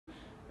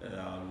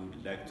I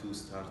would like to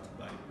start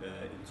by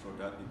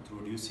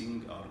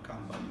introducing our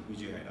company,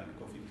 Guji Highland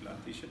Coffee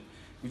Plantation.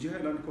 Guji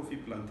Highland Coffee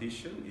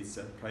Plantation is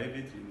a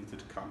private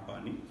limited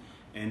company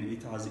and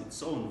it has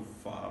its own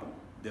farm.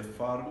 The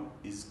farm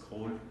is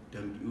called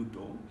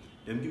Dembiudo.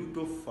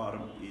 Dembiudo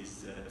farm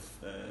is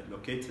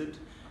located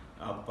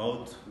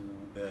about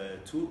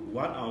 1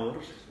 hour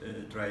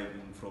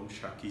driving from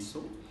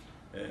Shakiso,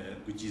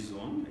 Guji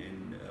zone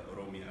in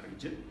Oromia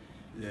region.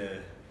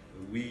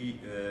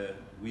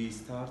 We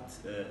start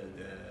the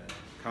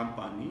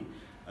company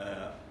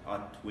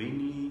at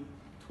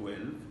 2012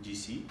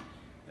 GC.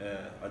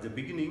 At the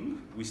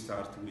beginning, we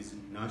start with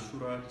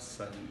natural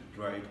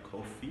sun-dried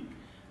coffee,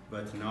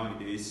 but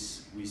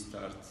nowadays we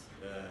start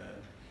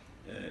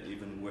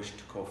even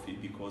washed coffee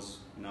because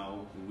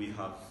now we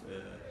have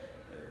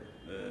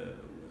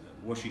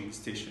washing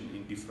station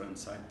in different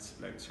sites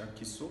like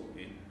Shakiso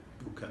and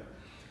Duka.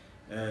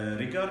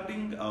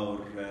 Regarding our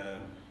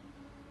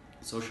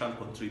social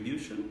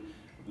contribution,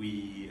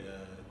 we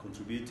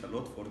contribute a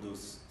lot for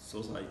those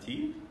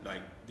society.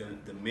 Like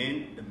the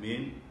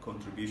main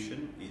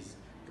contribution is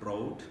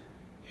road,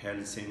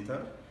 health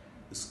center,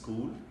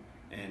 school,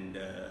 and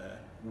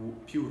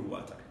pure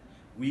water.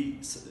 We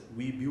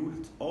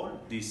built all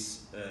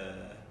these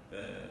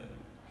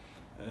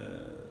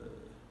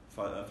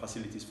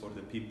facilities for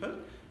the people.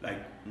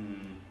 Like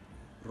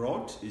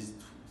road is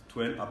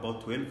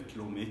about 12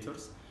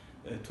 kilometers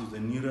to the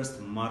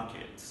nearest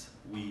market.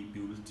 We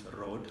built a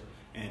road,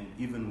 and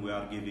even we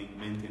are giving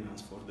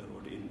maintenance for the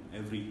road in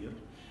every year.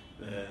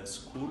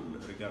 School,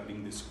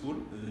 regarding the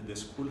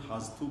school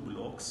has 2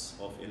 blocks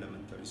of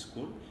elementary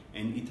school,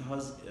 and it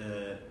has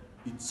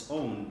its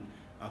own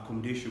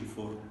accommodation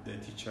for the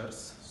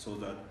teachers, so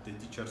that the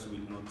teachers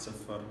will not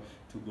suffer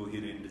to go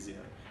here and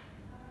there.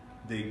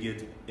 They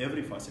get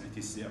every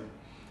facilities there.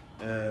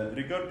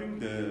 Regarding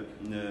the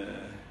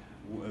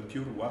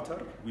pure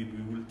water, we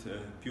built a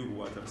pure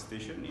water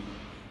station in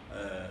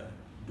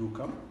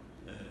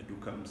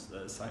Dukam's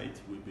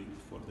site. We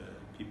built for the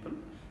people.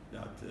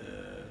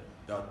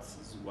 That's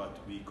what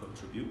we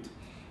contribute.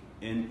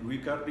 And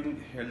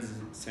regarding health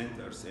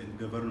centers and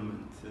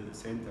government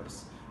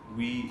centers,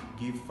 we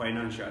give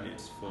financial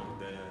aids for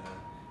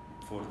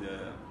the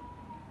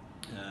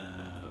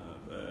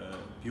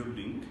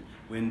building.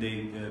 When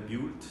they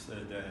build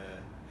the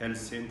health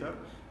center,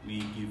 we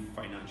give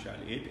financial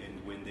aid,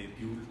 and when they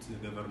build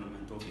the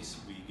government office,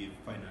 we give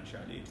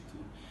financial aid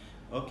too.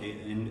 Okay,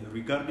 and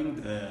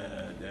regarding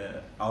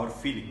our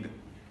feeling,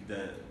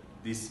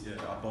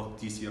 about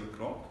this year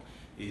crop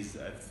is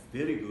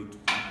very good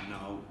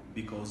now,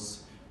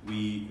 because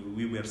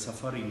we were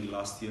suffering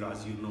last year,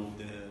 as you know,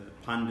 the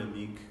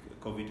pandemic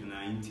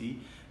COVID-19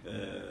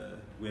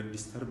 were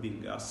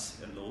disturbing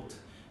us a lot,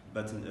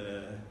 but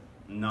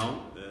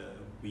now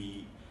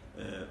we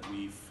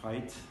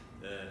fight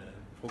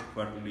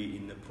properly,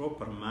 in a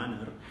proper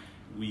manner.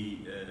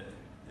 We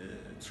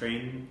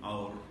train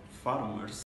our farmers